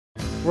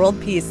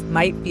World peace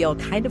might feel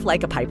kind of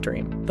like a pipe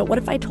dream, but what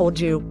if I told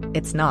you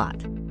it's not?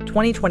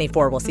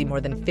 2024 will see more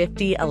than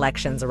 50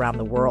 elections around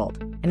the world,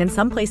 and in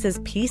some places,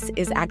 peace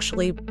is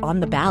actually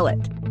on the ballot.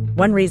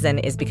 One reason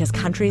is because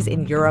countries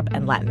in Europe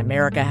and Latin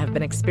America have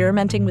been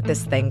experimenting with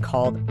this thing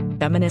called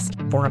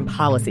feminist foreign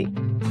policy.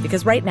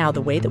 Because right now,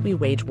 the way that we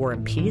wage war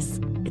and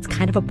peace, it's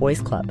kind of a boys'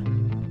 club.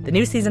 The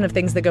new season of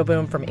Things That Go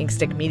Boom from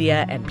Inkstick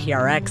Media and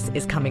PRX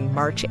is coming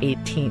March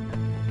 18th.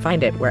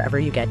 Find it wherever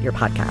you get your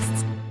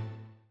podcasts.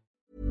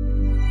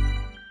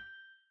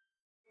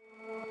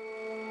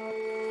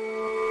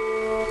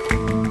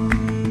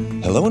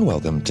 Hello and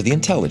welcome to The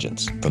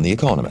Intelligence from The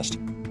Economist.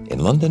 In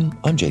London,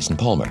 I'm Jason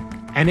Palmer.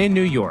 And in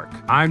New York,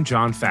 I'm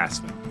John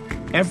Fassman.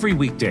 Every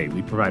weekday,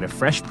 we provide a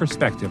fresh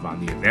perspective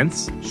on the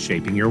events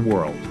shaping your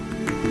world.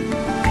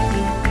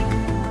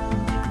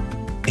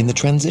 In the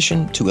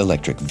transition to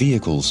electric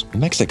vehicles,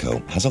 Mexico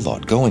has a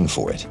lot going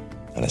for it.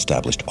 An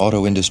established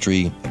auto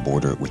industry, a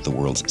border with the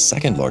world's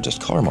second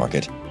largest car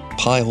market,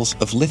 piles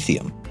of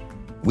lithium.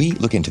 We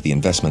look into the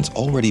investments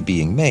already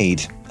being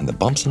made and the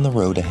bumps in the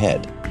road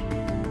ahead.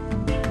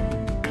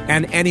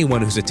 And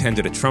anyone who's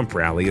attended a Trump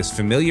rally is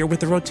familiar with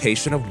the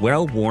rotation of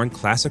well-worn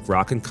classic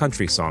rock and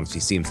country songs he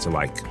seems to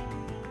like.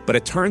 But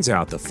it turns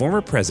out the former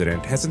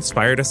president has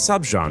inspired a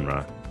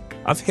subgenre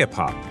of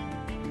hip-hop.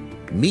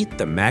 Meet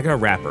the MAGA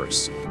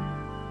rappers.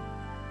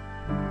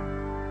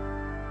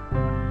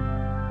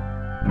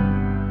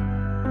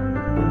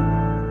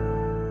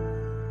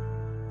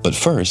 But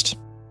first,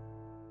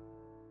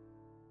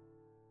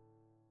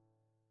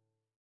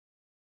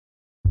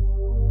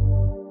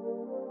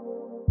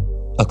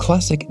 a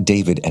classic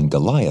David and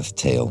Goliath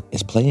tale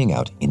is playing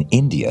out in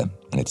India,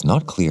 and it's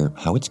not clear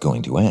how it's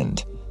going to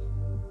end.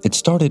 It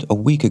started a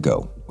week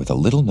ago with a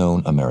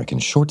little-known American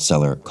short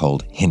seller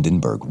called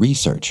Hindenburg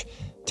Research,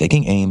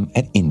 taking aim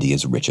at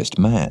India's richest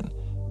man.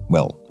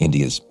 Well,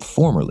 India's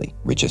formerly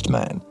richest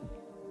man.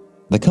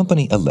 The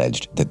company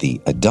alleged that the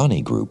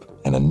Adani Group,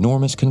 an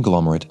enormous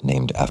conglomerate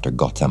named after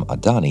Gautam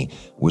Adani,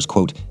 was,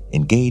 quote,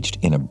 engaged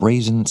in a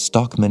brazen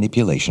stock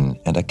manipulation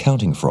and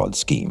accounting fraud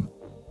scheme.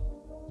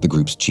 The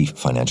group's chief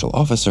financial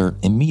officer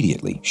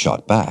immediately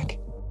shot back.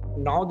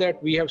 Now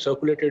that we have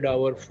circulated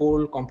our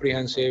full,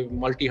 comprehensive,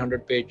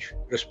 multi-100-page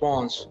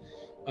response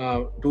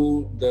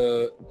to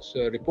the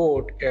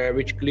report,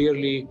 which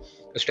clearly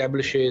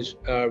establishes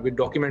with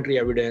documentary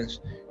evidence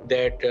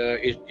that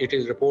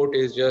its report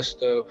is just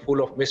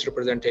full of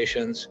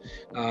misrepresentations,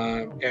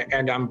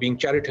 and I'm being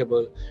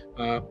charitable,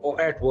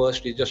 or at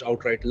worst, it's just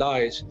outright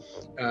lies.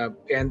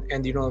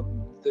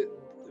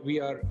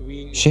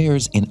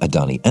 Shares in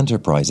Adani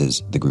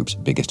Enterprises, the group's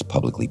biggest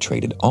publicly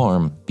traded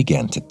arm,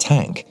 began to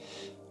tank.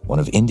 One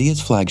of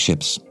India's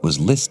flagships was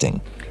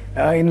listing.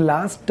 In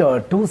last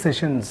two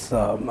sessions,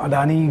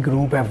 Adani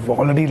Group have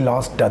already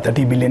lost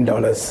 $30 billion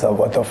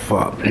worth of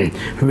wealth,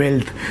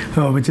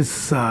 which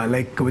is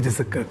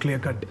a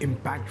clear-cut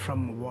impact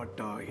from what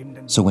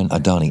So when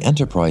Adani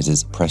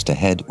Enterprises pressed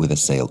ahead with a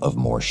sale of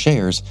more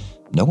shares,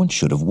 no one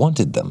should have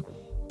wanted them.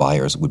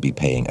 Buyers would be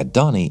paying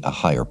Adani a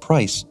higher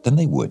price than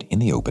they would in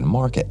the open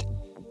market.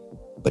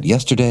 But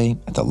yesterday,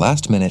 at the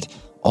last minute,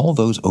 all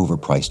those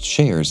overpriced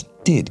shares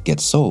did get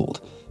sold,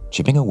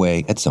 chipping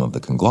away at some of the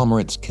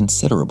conglomerate's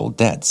considerable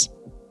debts.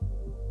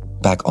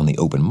 Back on the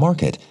open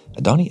market,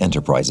 Adani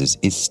Enterprises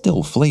is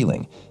still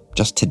flailing.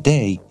 Just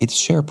today, its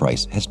share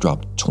price has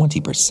dropped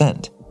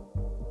 20%.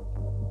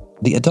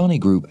 The Adani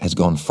Group has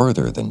gone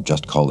further than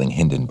just calling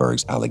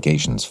Hindenburg's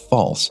allegations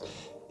false.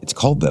 It's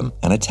called them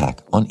an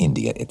attack on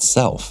India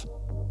itself.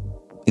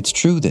 It's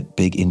true that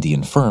big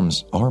Indian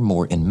firms are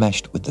more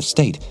enmeshed with the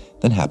state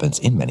than happens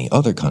in many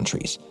other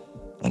countries,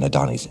 and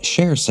Adani's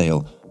share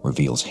sale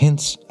reveals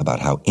hints about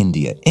how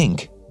India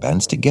Inc.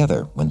 bands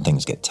together when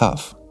things get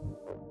tough.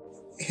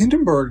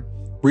 Hindenburg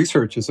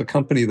Research is a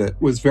company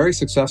that was very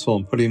successful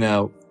in putting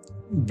out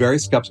very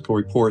skeptical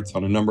reports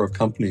on a number of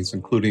companies,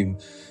 including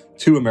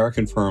two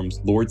American firms,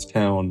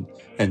 Lordstown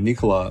and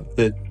Nikola,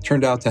 that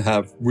turned out to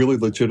have really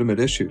legitimate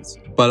issues.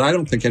 But I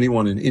don't think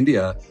anyone in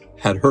India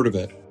had heard of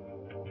it.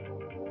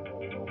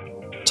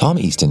 Tom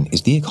Easton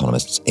is The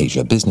Economist's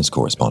Asia business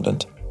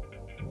correspondent.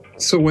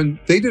 So when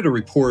they did a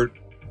report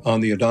on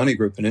the Adani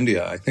Group in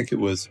India, I think it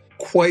was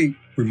quite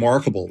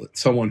remarkable that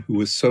someone who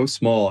was so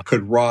small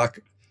could rock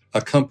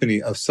a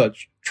company of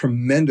such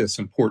tremendous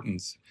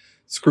importance,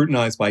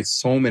 scrutinized by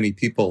so many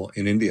people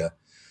in India.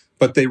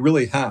 But they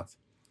really have.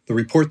 The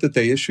report that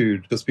they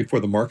issued just before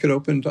the market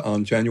opened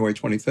on January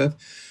 25th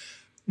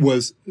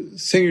was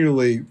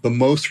singularly the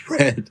most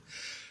read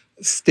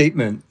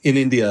statement in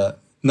India,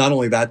 not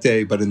only that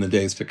day, but in the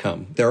days to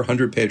come. Their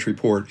 100-page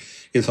report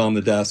is on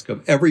the desk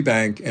of every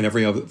bank and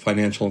every other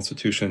financial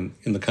institution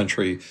in the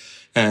country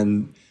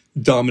and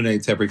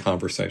dominates every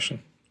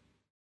conversation.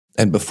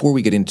 And before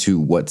we get into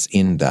what's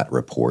in that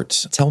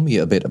report, tell me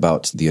a bit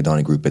about the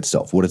Adani Group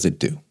itself. What does it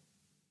do?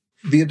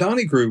 The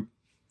Adani Group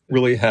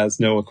really has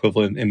no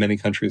equivalent in many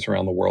countries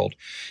around the world.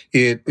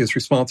 It is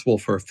responsible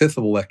for a fifth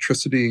of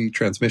electricity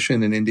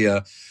transmission in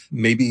India,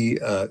 maybe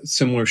a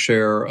similar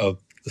share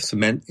of the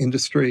cement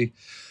industry.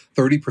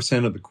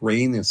 30% of the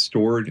grain is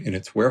stored in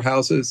its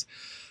warehouses.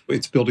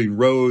 It's building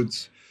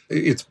roads.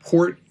 Its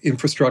port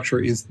infrastructure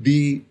is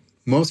the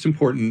most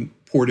important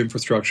port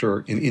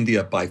infrastructure in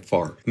India by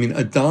far. I mean,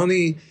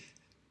 Adani,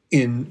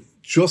 in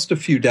just a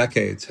few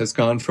decades, has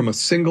gone from a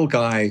single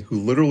guy who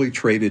literally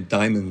traded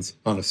diamonds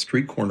on a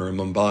street corner in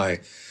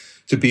Mumbai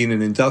to being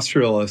an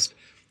industrialist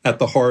at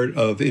the heart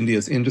of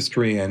India's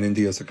industry and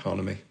India's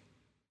economy.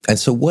 And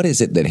so what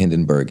is it that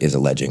Hindenburg is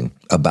alleging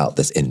about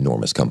this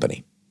enormous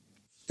company?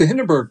 The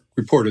Hindenburg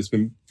report has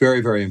been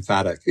very, very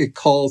emphatic. It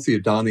calls the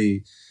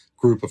Adani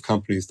group of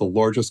companies the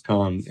largest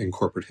con in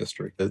corporate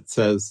history. It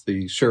says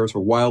the shares are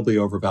wildly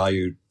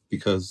overvalued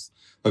because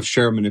of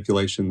share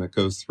manipulation that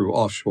goes through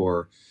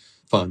offshore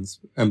funds.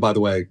 And by the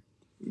way,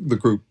 the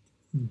group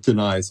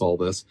denies all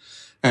this.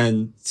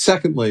 And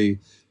secondly,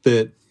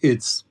 that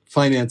its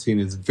financing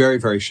is very,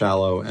 very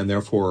shallow, and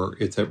therefore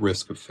it's at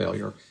risk of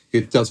failure.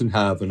 It doesn't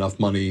have enough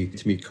money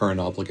to meet current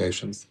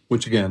obligations,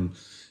 which again,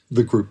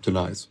 the group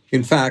denies.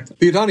 In fact,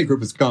 the Adani group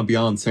has gone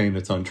beyond saying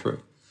it's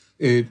untrue.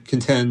 It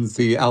contends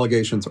the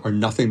allegations are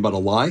nothing but a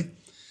lie,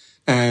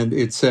 and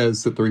it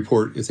says that the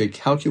report is a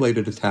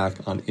calculated attack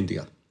on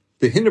India.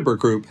 The Hindenburg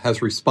group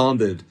has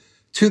responded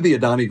to the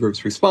Adani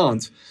group's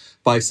response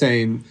by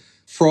saying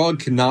fraud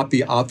cannot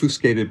be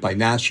obfuscated by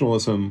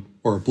nationalism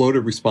or a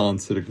bloated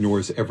response that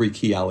ignores every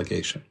key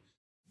allegation.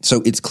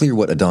 So it's clear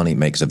what Adani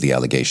makes of the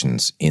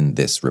allegations in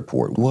this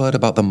report. What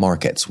about the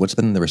markets? What's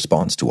been the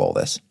response to all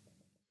this?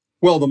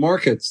 Well, the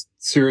markets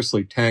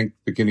seriously tanked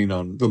beginning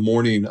on the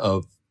morning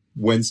of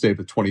Wednesday,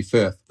 the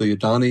 25th. The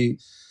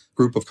Adani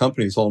group of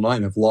companies, all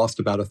nine, have lost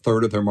about a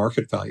third of their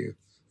market value.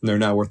 And they're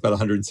now worth about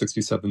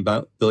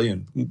 $167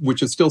 billion,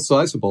 which is still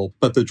sizable,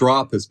 but the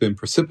drop has been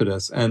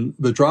precipitous. And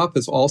the drop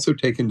has also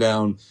taken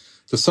down,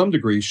 to some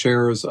degree,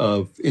 shares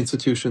of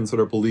institutions that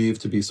are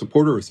believed to be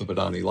supporters of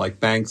Adani, like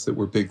banks that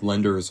were big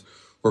lenders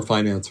or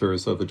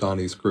financiers of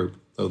Adani's group,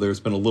 though there's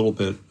been a little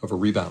bit of a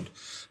rebound.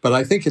 But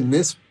I think in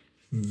this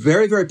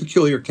very, very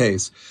peculiar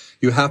case,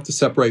 you have to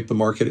separate the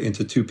market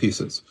into two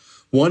pieces.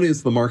 One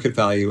is the market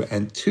value,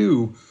 and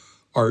two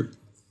are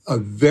a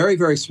very,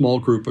 very small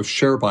group of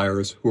share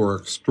buyers who are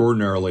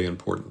extraordinarily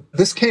important.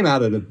 This came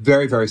out at a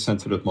very, very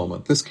sensitive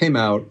moment. This came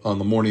out on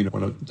the morning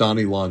when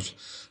Adani launched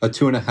a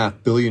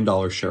 $2.5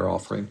 billion share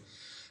offering.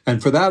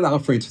 And for that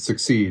offering to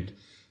succeed,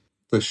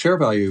 the share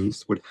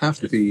values would have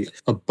to be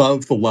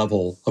above the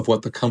level of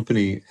what the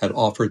company had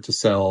offered to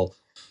sell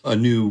a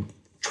new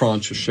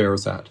tranche of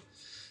shares at.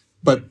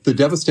 But the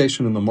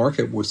devastation in the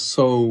market was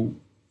so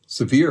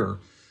severe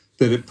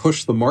that it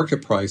pushed the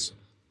market price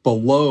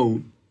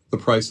below the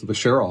price of the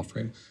share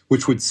offering,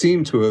 which would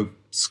seem to have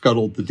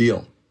scuttled the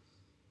deal.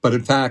 But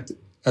in fact,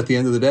 at the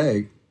end of the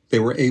day, they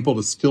were able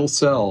to still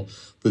sell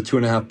the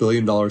 $2.5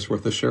 billion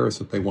worth of shares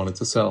that they wanted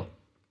to sell.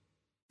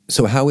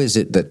 So how is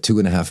it that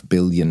 $2.5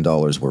 billion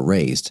were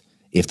raised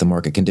if the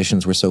market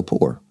conditions were so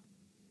poor?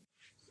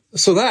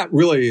 So that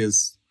really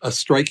is a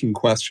striking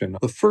question.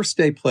 The first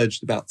day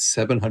pledged about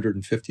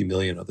 $750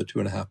 million of the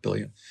 $2.5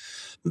 billion.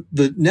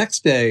 The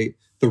next day,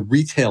 the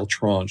retail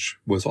tranche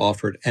was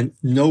offered and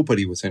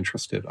nobody was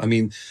interested. I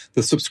mean,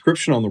 the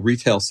subscription on the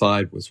retail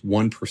side was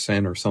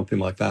 1% or something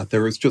like that.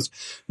 There was just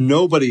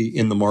nobody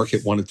in the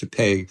market wanted to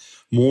pay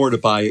more to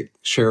buy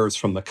shares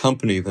from the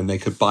company than they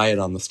could buy it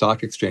on the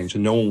stock exchange.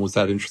 And no one was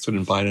that interested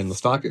in buying it in the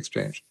stock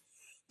exchange.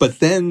 But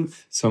then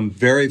some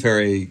very,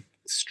 very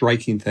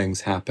striking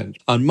things happened.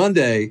 On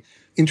Monday,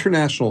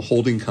 International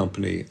Holding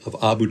Company of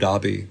Abu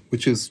Dhabi,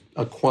 which is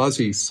a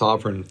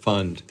quasi-sovereign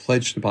fund,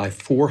 pledged to buy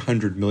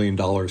 $400 million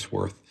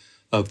worth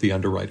of the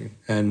underwriting.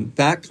 And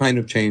that kind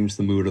of changed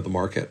the mood of the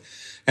market.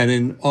 And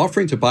in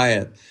offering to buy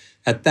it,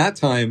 at that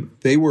time,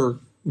 they were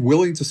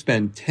willing to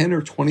spend 10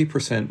 or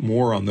 20%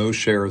 more on those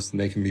shares than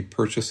they can be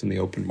purchased in the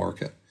open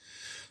market.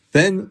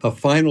 Then the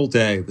final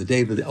day, the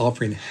day that the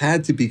offering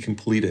had to be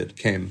completed,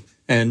 came.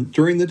 And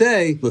during the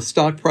day, the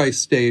stock price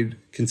stayed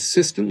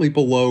consistently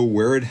below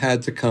where it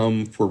had to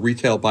come for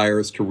retail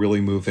buyers to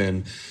really move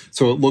in.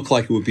 So it looked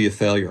like it would be a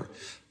failure.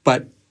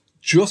 But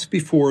just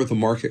before the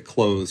market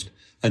closed,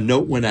 a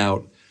note went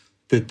out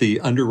that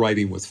the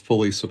underwriting was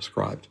fully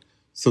subscribed.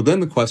 So then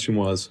the question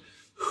was,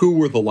 who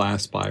were the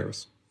last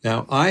buyers?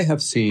 Now, I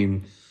have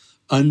seen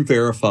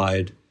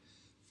unverified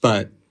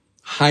but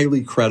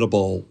highly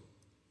credible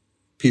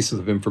pieces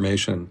of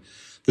information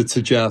that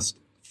suggest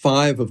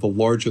 5 of the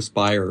largest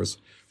buyers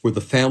were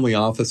the family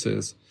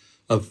offices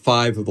of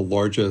 5 of the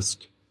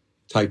largest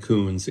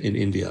tycoons in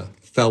India,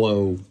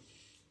 fellow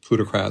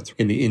plutocrats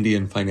in the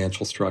Indian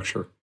financial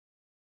structure.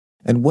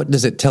 And what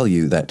does it tell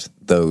you that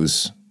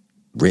those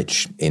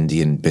rich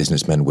Indian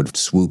businessmen would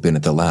swoop in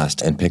at the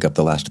last and pick up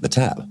the last of the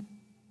tab?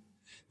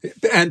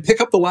 And pick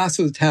up the last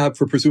of the tab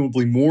for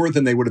presumably more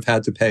than they would have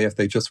had to pay if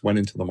they just went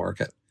into the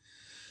market.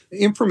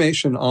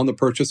 Information on the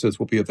purchases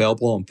will be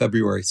available on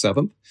February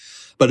 7th.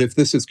 But if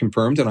this is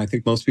confirmed, and I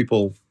think most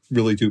people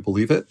really do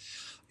believe it,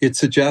 it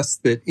suggests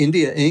that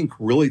India Inc.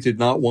 really did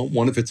not want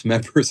one of its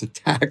members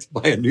attacked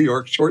by a New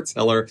York short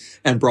seller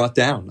and brought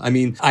down. I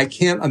mean, I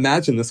can't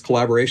imagine this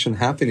collaboration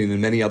happening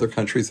in many other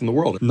countries in the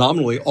world.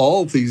 Nominally,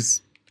 all of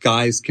these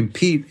guys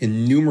compete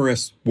in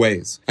numerous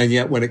ways. And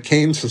yet when it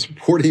came to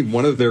supporting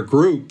one of their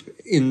group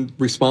in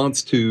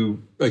response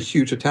to a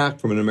huge attack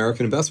from an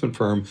American investment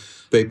firm,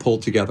 they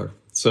pulled together.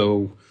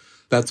 So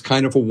that's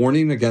kind of a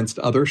warning against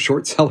other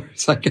short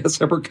sellers, I guess,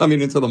 ever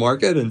coming into the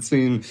market and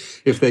seeing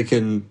if they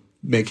can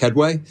make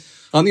headway.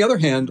 On the other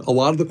hand, a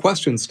lot of the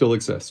questions still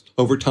exist.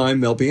 Over time,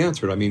 they'll be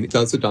answered. I mean,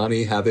 does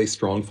Adani have a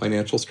strong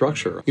financial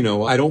structure?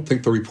 I don't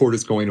think the report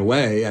is going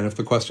away. And if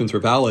the questions are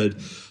valid,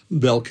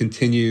 they'll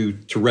continue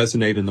to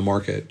resonate in the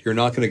market. You're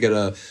not going to get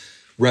a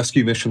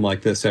rescue mission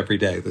like this every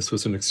day. This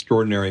was an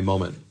extraordinary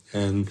moment.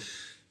 And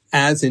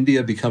as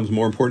India becomes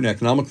more important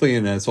economically,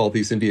 and as all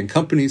these Indian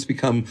companies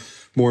become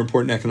more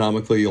important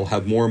economically, you'll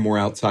have more and more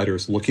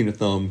outsiders looking at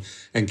them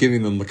and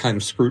giving them the kind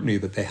of scrutiny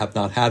that they have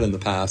not had in the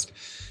past.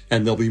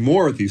 And there'll be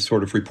more of these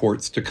sort of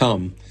reports to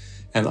come.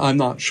 And I'm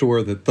not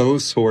sure that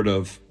those sort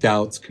of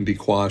doubts can be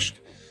quashed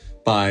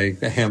by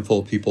a handful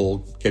of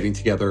people getting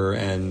together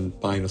and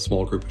buying a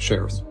small group of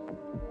shares.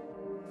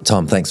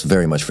 Tom, thanks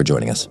very much for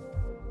joining us.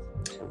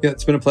 Yeah,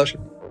 it's been a pleasure.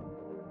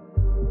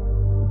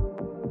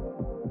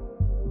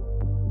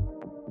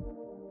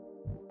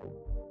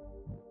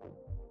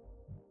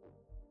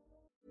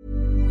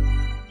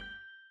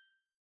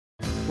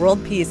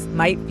 World peace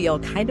might feel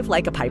kind of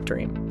like a pipe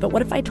dream, but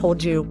what if I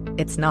told you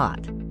it's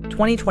not?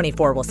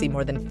 2024 will see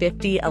more than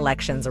 50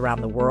 elections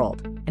around the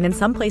world, and in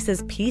some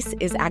places, peace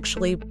is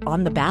actually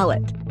on the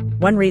ballot.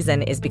 One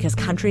reason is because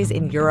countries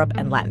in Europe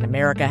and Latin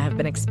America have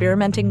been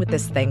experimenting with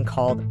this thing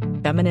called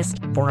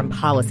feminist foreign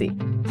policy.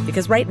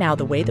 Because right now,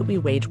 the way that we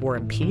wage war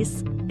and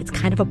peace, it's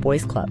kind of a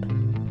boys' club.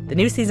 The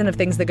new season of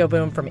Things That Go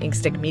Boom from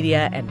Inkstick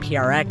Media and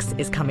PRX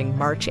is coming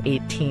March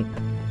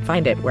 18th.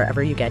 Find it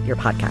wherever you get your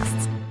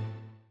podcasts.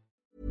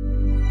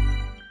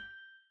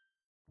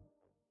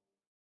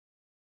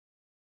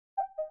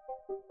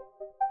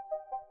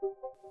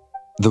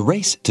 The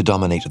race to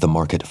dominate the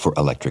market for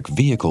electric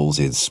vehicles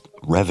is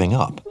revving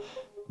up.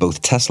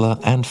 Both Tesla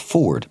and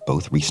Ford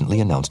both recently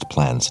announced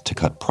plans to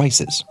cut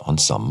prices on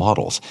some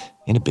models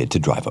in a bid to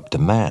drive up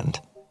demand.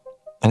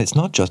 And it's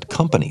not just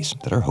companies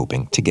that are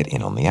hoping to get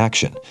in on the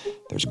action.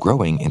 There's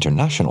growing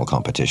international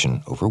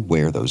competition over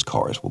where those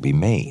cars will be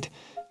made.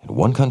 And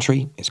one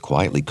country is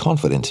quietly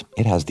confident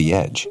it has the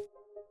edge.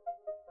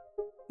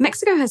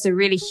 Mexico has a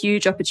really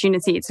huge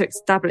opportunity to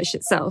establish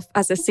itself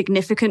as a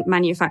significant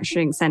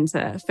manufacturing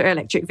center for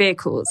electric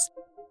vehicles.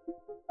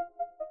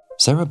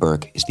 Sarah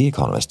Burke is The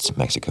Economist's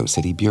Mexico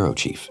City bureau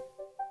chief.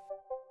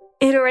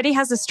 It already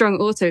has a strong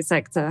auto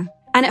sector,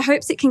 and it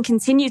hopes it can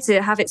continue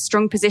to have its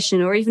strong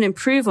position or even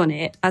improve on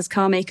it as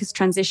car makers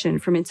transition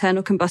from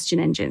internal combustion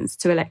engines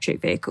to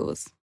electric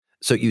vehicles.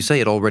 So you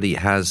say it already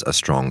has a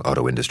strong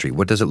auto industry.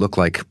 What does it look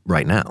like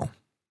right now?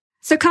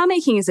 So car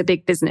making is a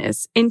big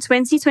business. In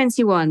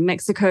 2021,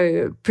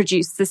 Mexico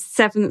produced the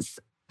 7th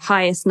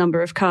highest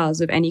number of cars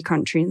of any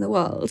country in the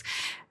world.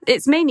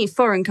 It's mainly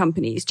foreign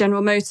companies.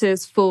 General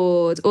Motors,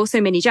 Ford,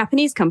 also many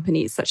Japanese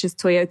companies such as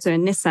Toyota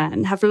and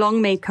Nissan have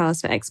long made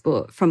cars for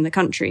export from the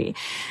country.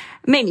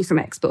 Mainly from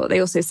export. They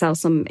also sell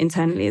some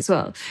internally as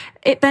well.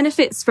 It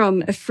benefits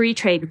from a free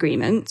trade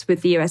agreement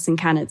with the US and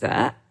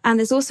Canada. And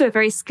there's also a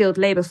very skilled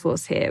labour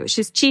force here, which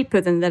is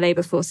cheaper than the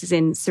labour forces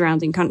in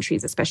surrounding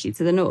countries, especially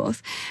to the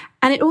north.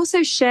 And it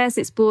also shares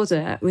its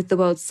border with the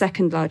world's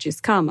second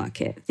largest car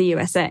market, the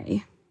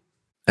USA.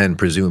 And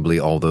presumably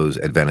all those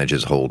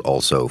advantages hold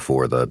also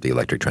for the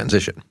electric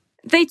transition.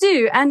 They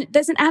do. And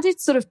there's an added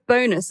sort of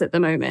bonus at the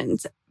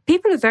moment.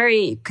 People are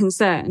very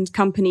concerned,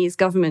 companies,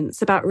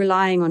 governments, about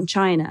relying on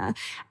China.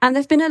 And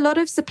there have been a lot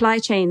of supply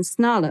chain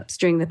snarl-ups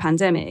during the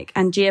pandemic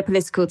and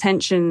geopolitical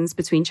tensions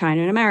between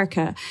China and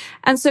America.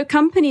 And so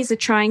companies are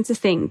trying to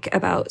think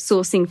about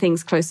sourcing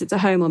things closer to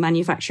home or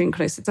manufacturing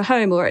closer to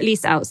home, or at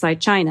least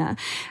outside China.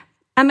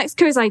 And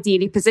Mexico is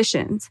ideally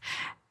positioned.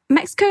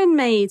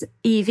 Mexican-made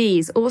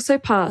EVs also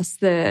passed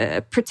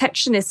the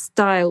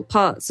protectionist-style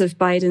parts of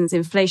Biden's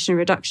Inflation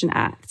Reduction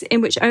Act,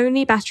 in which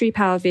only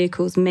battery-powered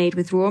vehicles made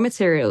with raw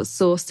materials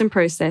sourced and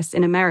processed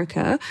in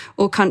America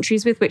or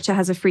countries with which it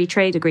has a free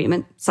trade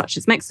agreement, such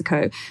as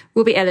Mexico,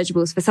 will be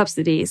eligible for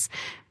subsidies.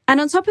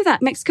 And on top of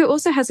that, Mexico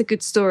also has a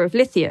good store of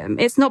lithium.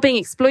 It's not being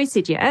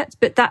exploited yet,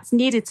 but that's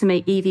needed to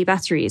make EV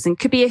batteries and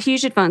could be a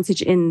huge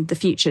advantage in the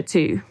future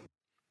too.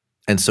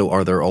 And so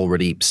are there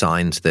already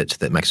signs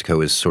that Mexico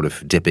is sort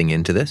of dipping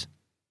into this?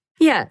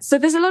 Yeah, so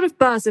there's a lot of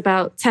buzz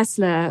about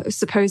Tesla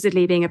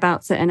supposedly being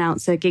about to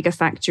announce a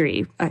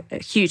gigafactory,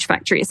 a huge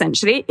factory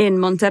essentially, in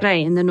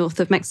Monterrey in the north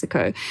of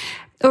Mexico.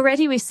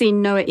 Already we've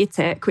seen Noah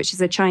Itech, which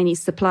is a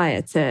Chinese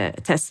supplier to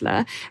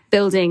Tesla,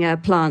 building a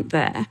plant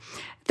there.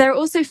 There are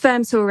also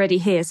firms who are already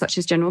here, such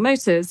as General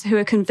Motors, who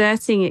are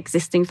converting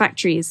existing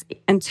factories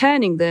and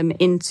turning them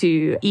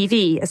into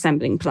EV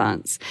assembling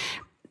plants.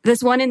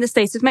 There's one in the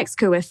state of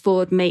Mexico where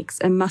Ford makes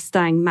a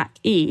Mustang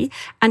Mach-E,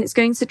 and it's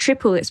going to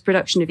triple its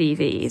production of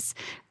EVs.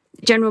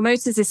 General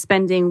Motors is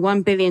spending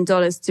 $1 billion to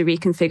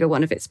reconfigure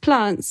one of its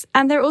plants,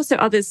 and there are also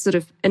others sort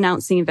of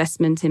announcing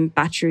investment in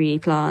battery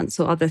plants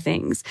or other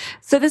things.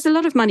 So there's a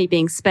lot of money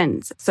being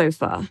spent so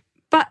far.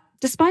 But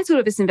despite all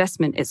of this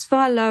investment, it's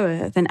far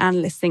lower than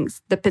analysts think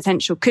the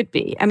potential could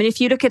be. I mean,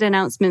 if you look at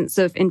announcements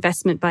of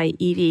investment by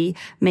EV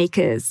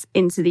makers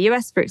into the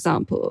US, for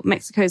example,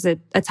 Mexico's a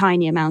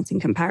tiny amount in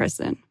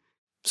comparison.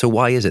 So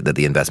why is it that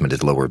the investment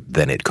is lower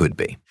than it could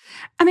be?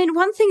 I mean,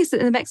 one thing is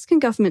that the Mexican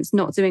government's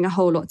not doing a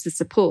whole lot to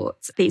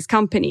support these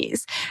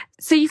companies.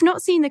 So you've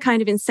not seen the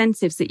kind of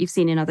incentives that you've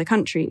seen in other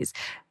countries.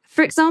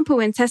 For example,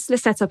 when Tesla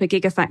set up a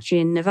gigafactory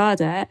in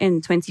Nevada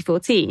in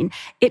 2014,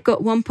 it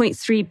got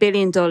 $1.3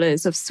 billion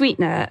of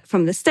sweetener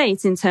from the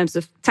state in terms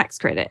of tax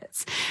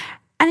credits.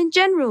 And in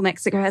general,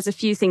 Mexico has a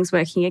few things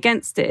working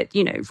against it,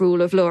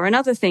 rule of law and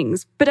other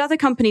things, but other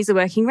companies are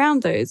working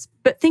around those.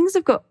 But things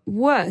have got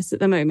worse at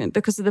the moment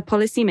because of the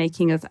policy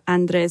making of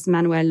Andrés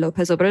Manuel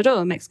López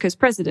Obrador, Mexico's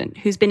president,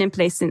 who's been in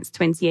place since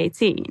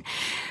 2018.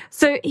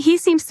 So he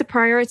seems to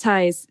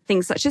prioritize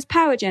things such as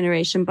power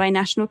generation by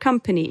national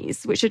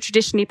companies, which are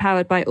traditionally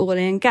powered by oil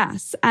and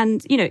gas.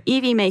 And,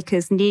 EV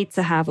makers need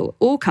to have, or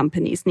all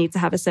companies need to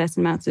have a certain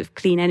amount of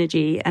clean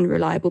energy and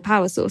reliable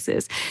power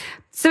sources.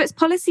 So it's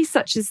policies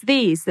such as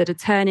these that are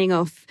turning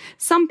off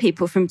some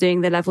people from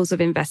doing the levels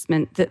of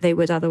investment that they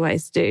would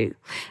otherwise do.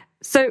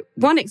 So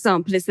one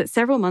example is that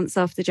several months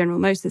after General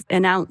Motors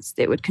announced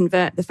it would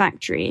convert the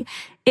factory,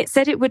 it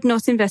said it would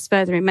not invest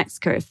further in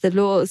Mexico if the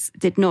laws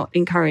did not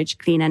encourage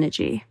clean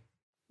energy.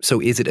 So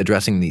is it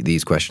addressing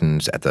these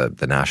questions at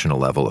the national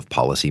level of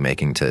policy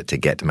making to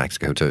get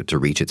Mexico to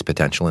reach its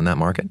potential in that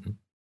market?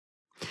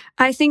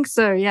 I think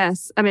so,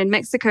 yes. I mean,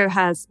 Mexico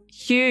has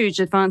huge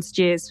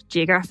advantages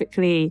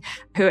geographically,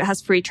 who it has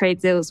free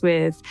trade deals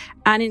with,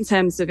 and in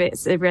terms of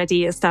its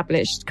already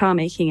established car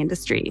making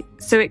industry.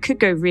 So it could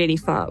go really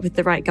far with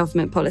the right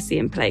government policy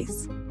in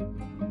place.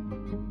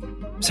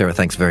 Sarah,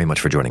 thanks very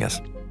much for joining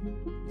us.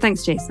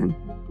 Thanks, Jason.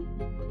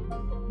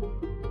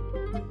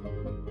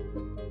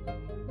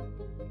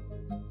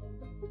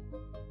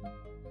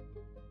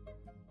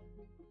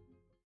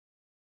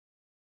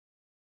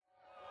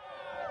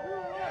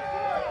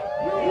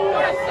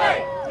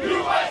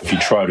 If you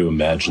try to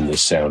imagine the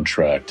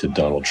soundtrack to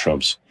Donald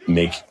Trump's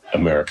Make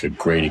America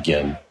Great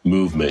Again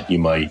movement, you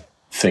might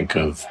think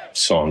of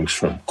songs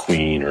from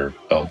Queen or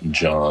Elton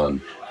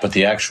John, but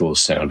the actual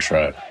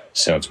soundtrack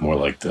sounds more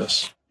like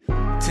this.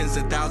 Tens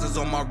of thousands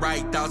on my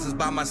right, thousands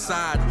by my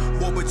side.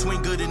 War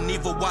between good and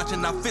evil,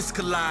 watching our fists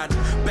collide.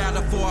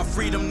 Battle for our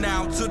freedom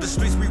now, to the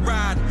streets we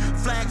ride.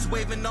 Flags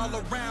waving all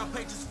around,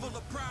 pages full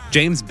of pride.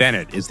 James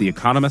Bennett is The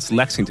Economist's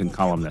Lexington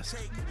columnist.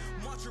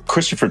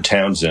 Christopher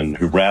Townsend,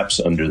 who raps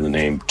under the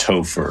name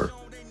Topher,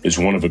 is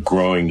one of a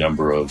growing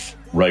number of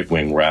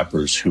right-wing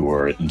rappers who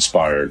are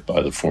inspired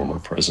by the former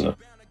president.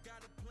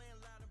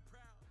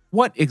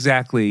 What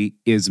exactly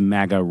is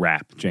MAGA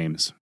rap,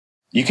 James?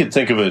 You could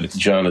think of it,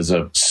 John, as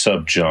a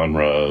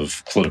subgenre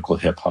of political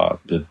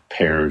hip-hop that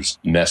pairs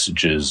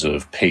messages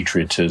of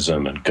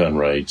patriotism and gun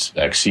rights,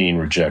 vaccine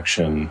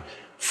rejection,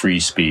 free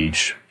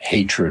speech,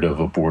 hatred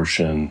of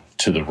abortion,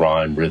 to the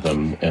rhyme,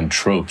 rhythm, and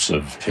tropes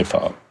of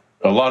hip-hop.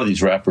 A lot of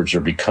these rappers are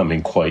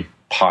becoming quite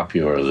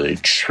popular. They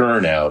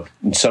churn out,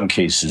 in some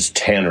cases,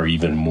 10 or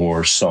even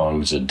more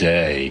songs a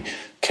day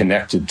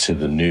connected to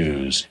the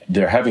news.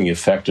 They're having the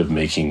effect of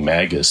making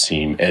MAGA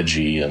seem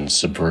edgy and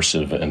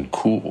subversive and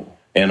cool.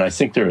 And I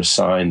think they're a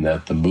sign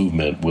that the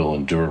movement will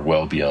endure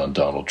well beyond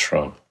Donald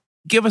Trump.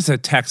 Give us a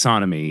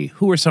taxonomy.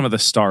 Who are some of the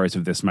stars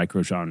of this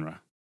microgenre?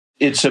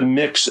 It's a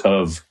mix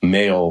of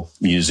male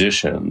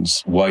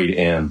musicians, white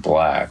and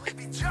black.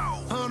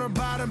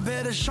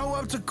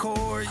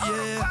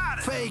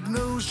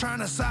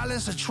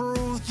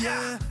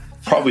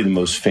 Probably the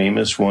most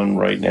famous one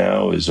right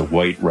now is a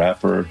white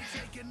rapper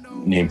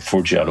named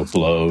Forgiato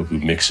Blow, who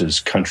mixes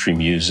country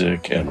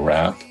music and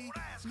rap.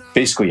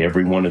 Basically,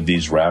 every one of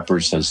these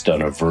rappers has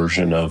done a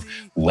version of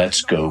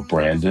Let's Go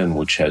Brandon,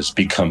 which has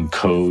become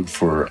code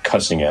for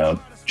cussing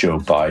out Joe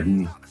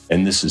Biden.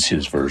 And this is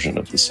his version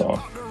of the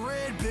song.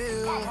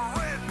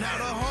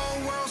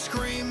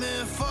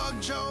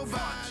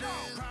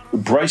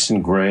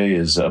 Bryson Gray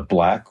is a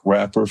black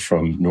rapper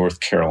from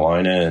North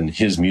Carolina, and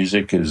his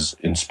music is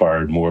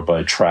inspired more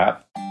by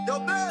trap.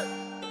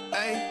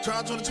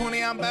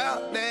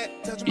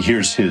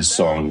 Here's his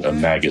song, A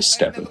MAGA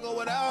Steppin'.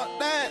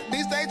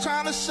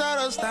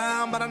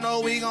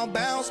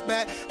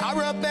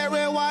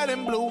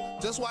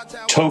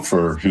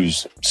 Topher,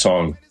 whose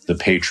song The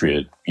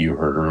Patriot you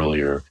heard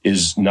earlier,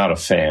 is not a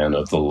fan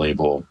of the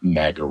label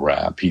MAGA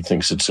rap. He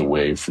thinks it's a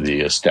way for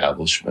the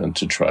establishment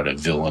to try to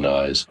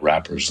villainize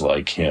rappers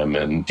like him,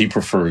 and he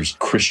prefers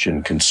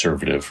Christian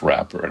conservative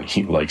rapper. And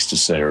he likes to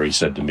say, or he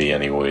said to me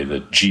anyway,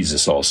 that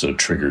Jesus also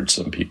triggered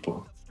some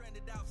people.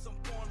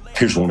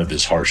 Here's one of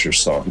his harsher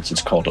songs.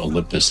 It's called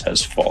Olympus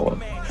Has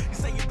Fallen.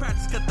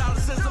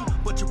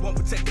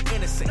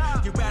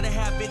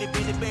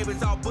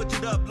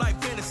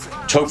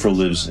 Topher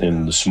lives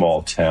in the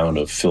small town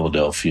of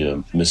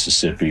Philadelphia,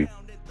 Mississippi.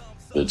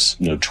 It's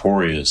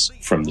notorious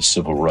from the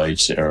civil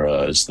rights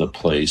era as the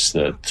place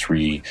that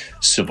 3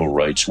 civil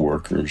rights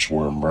workers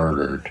were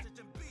murdered.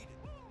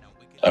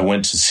 I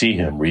went to see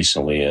him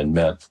recently and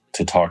met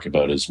to talk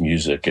about his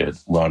music at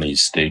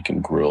Ronnie's Steak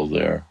and Grill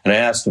there. And I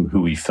asked him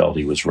who he felt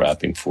he was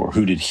rapping for.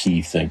 Who did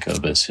he think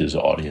of as his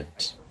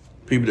audience?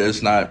 People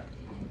that's not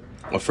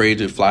afraid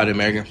to fly the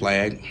American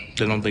flag.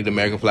 They don't think the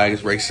American flag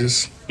is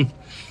racist.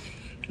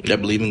 That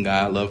believe in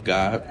God, love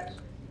God,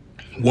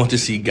 want to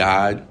see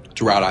God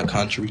throughout our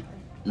country,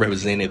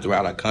 represented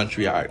throughout our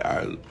country,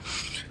 our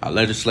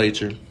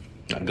legislature,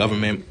 our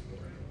government,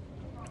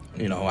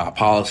 our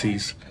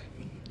policies,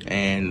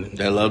 and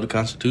they love the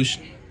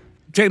Constitution.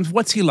 James,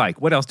 what's he like?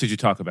 What else did you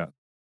talk about?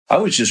 I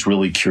was just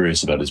really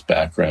curious about his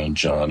background,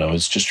 John. I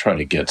was just trying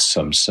to get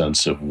some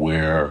sense of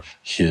where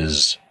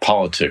his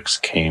politics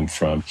came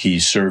from. He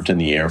served in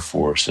the Air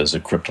Force as a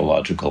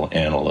cryptological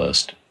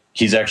analyst.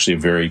 He's actually a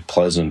very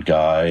pleasant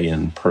guy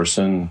in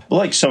person.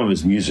 Like some of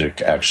his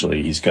music,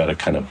 actually, he's got a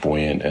kind of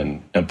buoyant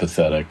and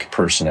empathetic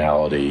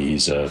personality.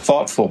 He's a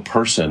thoughtful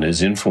person.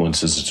 His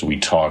influences, as we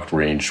talked,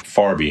 range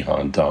far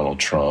beyond Donald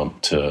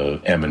Trump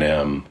to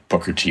Eminem,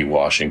 Booker T.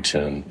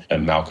 Washington,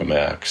 and Malcolm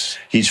X.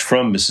 He's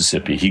from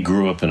Mississippi. He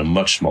grew up in a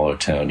much smaller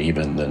town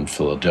even than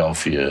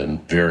Philadelphia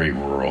and very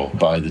rural.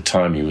 By the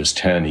time he was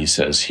 10, he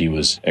says he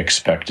was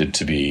expected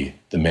to be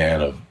the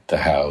man of the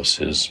house.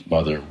 His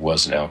mother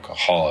was an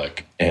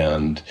alcoholic,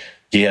 and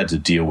he had to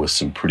deal with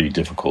some pretty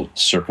difficult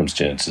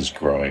circumstances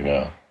growing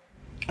up.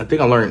 I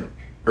think I learned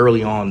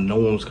early on no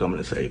one was coming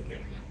to save me.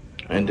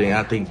 And then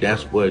I think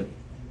that's what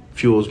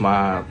fuels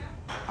my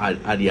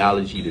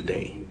ideology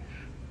today.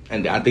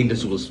 And I think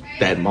this was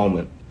that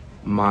moment.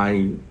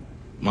 My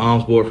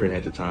mom's boyfriend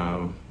at the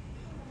time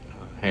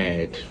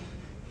had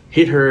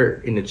hit her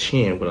in the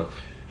chin with a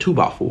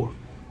 2x4.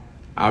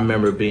 I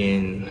remember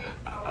being,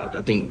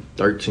 I think,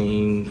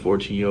 13,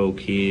 14-year-old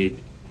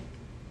kid.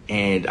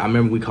 And I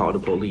remember we called the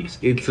police.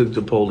 It took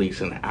the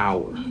police an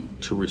hour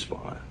to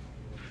respond,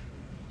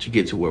 to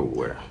get to where we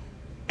were.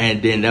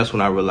 And then that's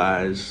when I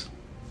realized,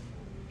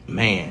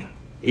 man,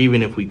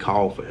 even if we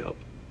call for help,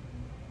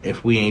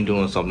 if we ain't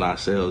doing something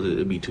ourselves,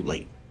 it'll be too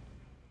late.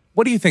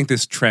 What do you think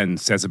this trend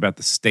says about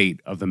the state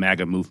of the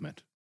MAGA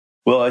movement?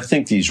 Well, I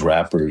think these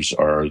rappers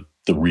are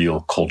the real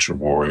culture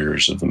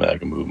warriors of the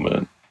MAGA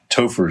movement.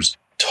 Topher's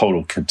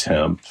total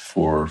contempt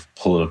for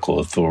political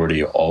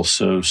authority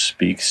also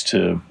speaks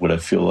to what I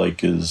feel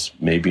like is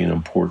maybe an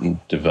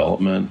important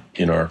development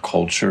in our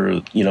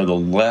culture. You know, the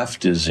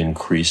left is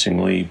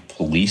increasingly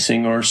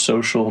policing our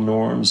social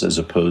norms as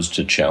opposed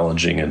to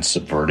challenging and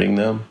subverting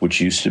them, which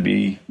used to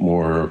be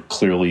more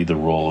clearly the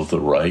role of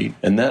the right.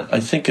 And that, I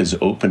think, is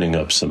opening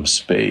up some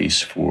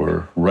space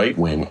for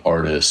right-wing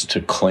artists to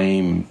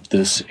claim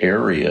this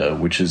area,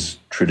 which is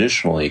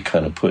traditionally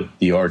kind of put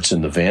the arts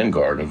in the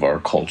vanguard of our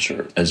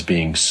culture as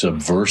being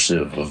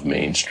subversive of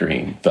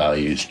mainstream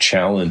values,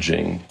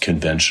 challenging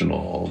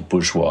conventional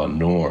bourgeois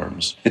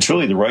norms. It's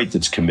really the right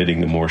that's committing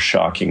the more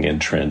shocking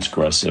and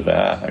transgressive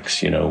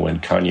acts. You know, when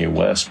Kanye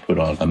West put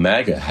on a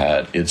MAGA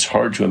hat, it's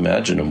hard to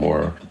imagine a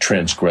more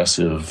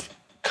transgressive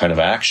kind of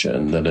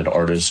action that an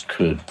artist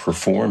could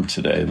perform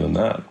today than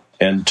that.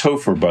 And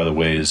Topher, by the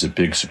way, is a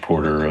big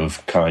supporter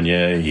of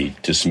Kanye. He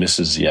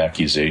dismisses the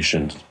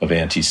accusations of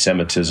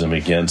anti-Semitism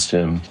against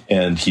him,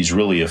 and he's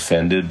really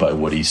offended by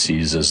what he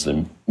sees as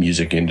the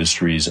music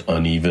industry's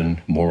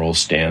uneven moral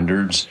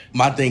standards.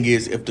 My thing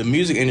is, if the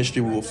music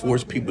industry will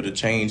force people to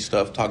change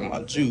stuff talking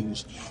about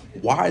Jews,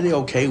 why are they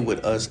okay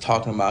with us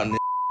talking about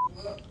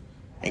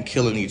and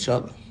killing each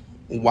other?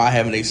 Why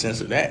haven't they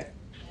censored that?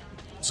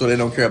 So they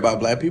don't care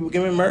about black people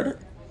getting murdered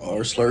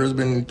or slurs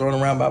being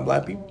thrown around by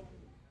black people?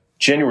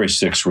 January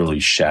 6th really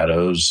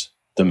shadows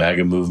the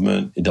MAGA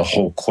movement. The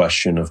whole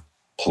question of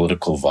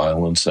political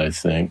violence, I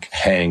think,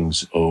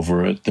 hangs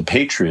over it. The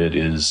Patriot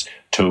is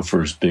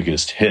Topher's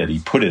biggest hit. He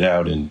put it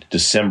out in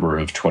December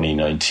of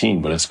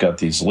 2019, but it's got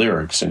these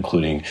lyrics,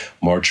 including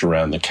March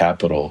Around the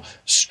Capitol,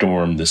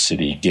 Storm the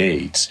City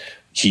Gates.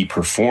 He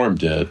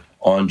performed it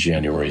on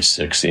January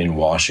 6th in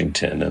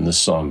Washington, and the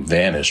song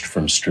vanished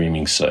from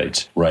streaming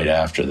sites right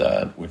after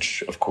that,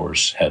 which, of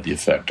course, had the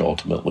effect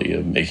ultimately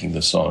of making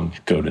the song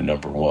go to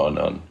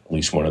 #1 on at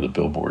least one of the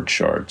Billboard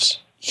charts.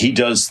 He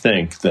does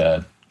think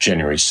that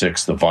January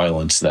 6th, the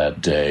violence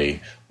that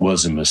day,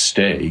 was a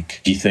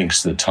mistake. He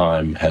thinks the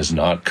time has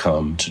not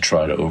come to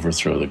try to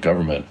overthrow the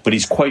government, but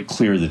he's quite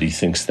clear that he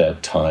thinks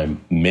that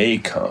time may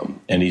come,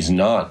 and he's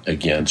not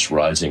against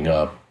rising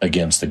up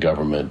against the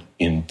government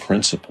in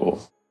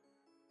principle.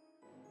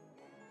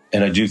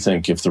 And I do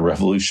think if the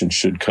revolution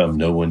should come,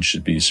 no one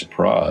should be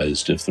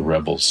surprised if the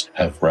rebels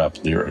have rap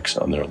lyrics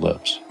on their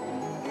lips.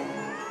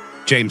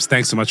 James,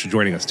 thanks so much for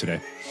joining us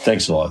today.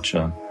 Thanks a lot,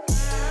 John.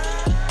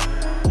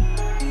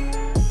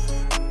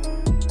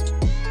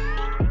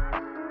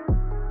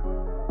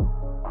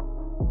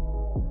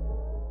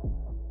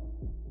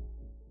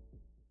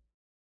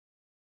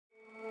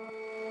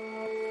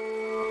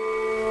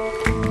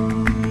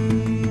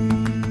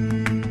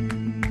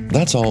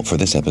 That's all for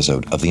this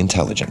episode of The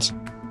Intelligence.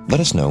 Let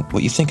us know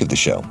what you think of the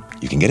show.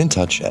 You can get in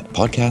touch at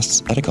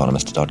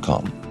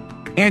podcasts@economist.com.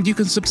 And you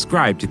can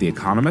subscribe to The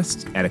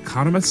Economist at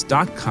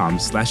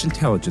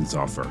economist.com/intelligence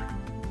offer.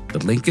 The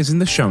link is in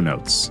the show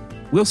notes.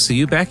 We'll see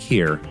you back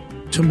here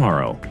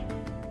tomorrow.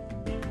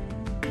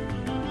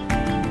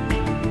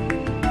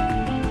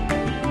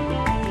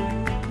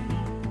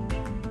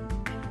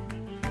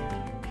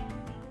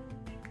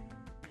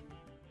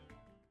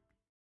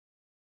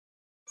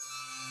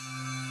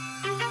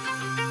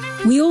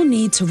 We all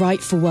need to write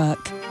for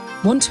work.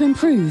 Want to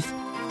improve?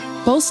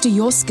 Bolster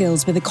your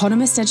skills with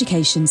Economist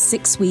Education's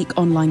 6-week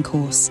online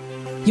course.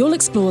 You'll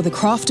explore the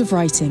craft of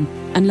writing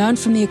and learn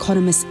from The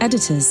Economist's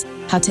editors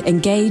how to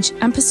engage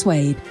and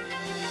persuade.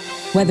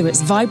 Whether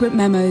it's vibrant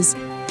memos,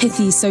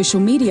 pithy social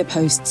media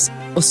posts,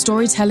 or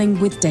storytelling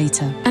with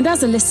data. And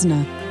as a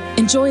listener,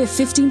 enjoy a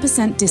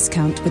 15%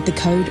 discount with the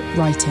code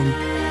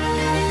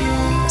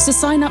WRITING. So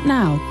sign up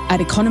now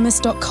at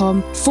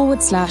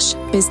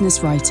economist.com/business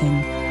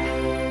writing.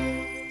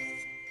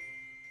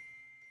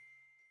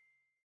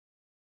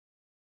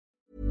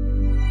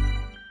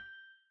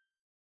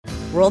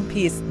 World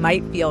peace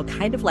might feel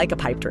kind of like a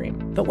pipe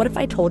dream, but what if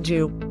I told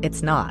you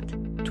it's not?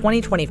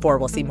 2024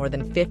 will see more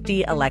than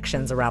 50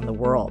 elections around the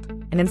world,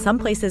 and in some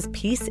places,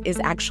 peace is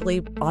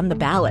actually on the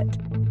ballot.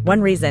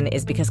 One reason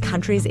is because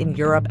countries in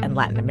Europe and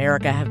Latin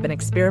America have been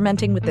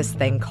experimenting with this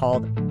thing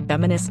called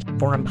feminist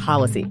foreign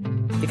policy.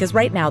 Because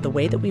right now, the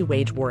way that we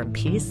wage war and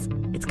peace,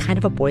 it's kind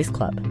of a boys'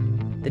 club.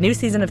 The new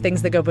season of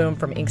Things That Go Boom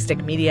from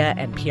Inkstick Media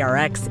and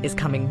PRX is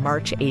coming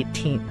March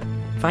 18th.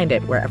 Find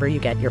it wherever you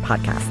get your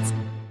podcasts.